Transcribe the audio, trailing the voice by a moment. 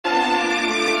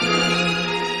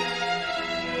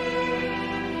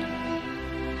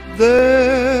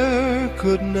There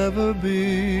could never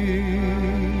be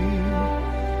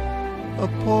a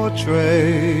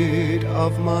portrait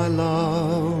of my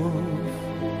love,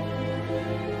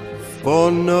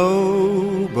 for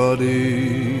nobody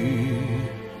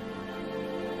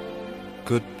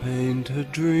could paint a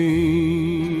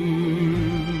dream.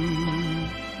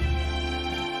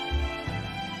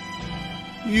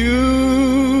 You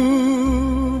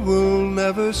will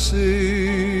never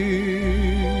see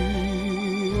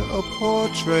a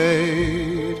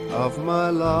portrait of my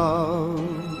love,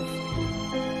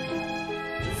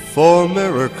 for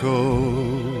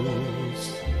miracles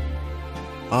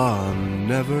are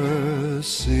never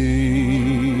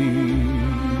seen.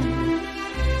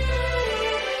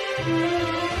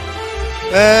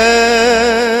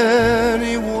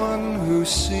 Anyone who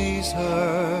sees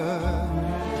her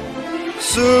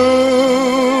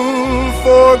soon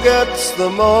forgets the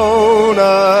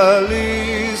Mona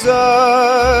Lisa.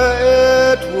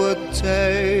 It would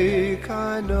take,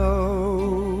 I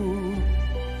know,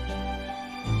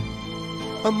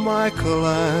 a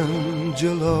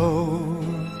Michelangelo,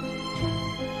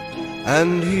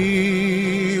 and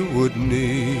he would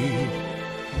need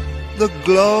the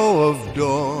glow of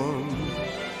dawn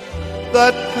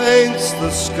that paints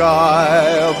the sky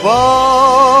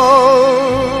above,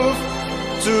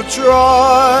 to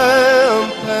try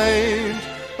and paint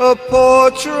a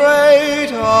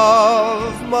portrait of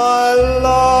my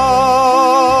love.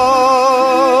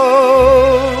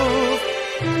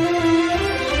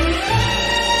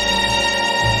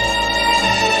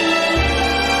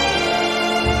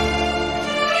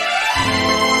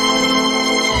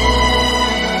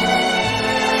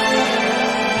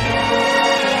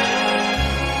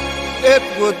 It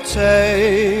would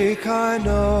take, I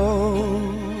know,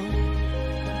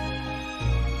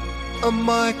 a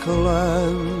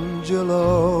Michelangelo,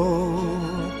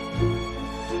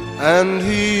 and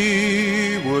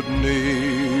he would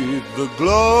need the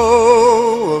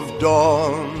glow of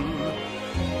dawn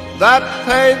that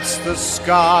paints the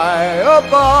sky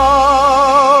above,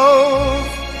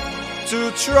 to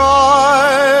try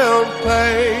and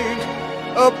paint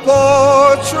a portrait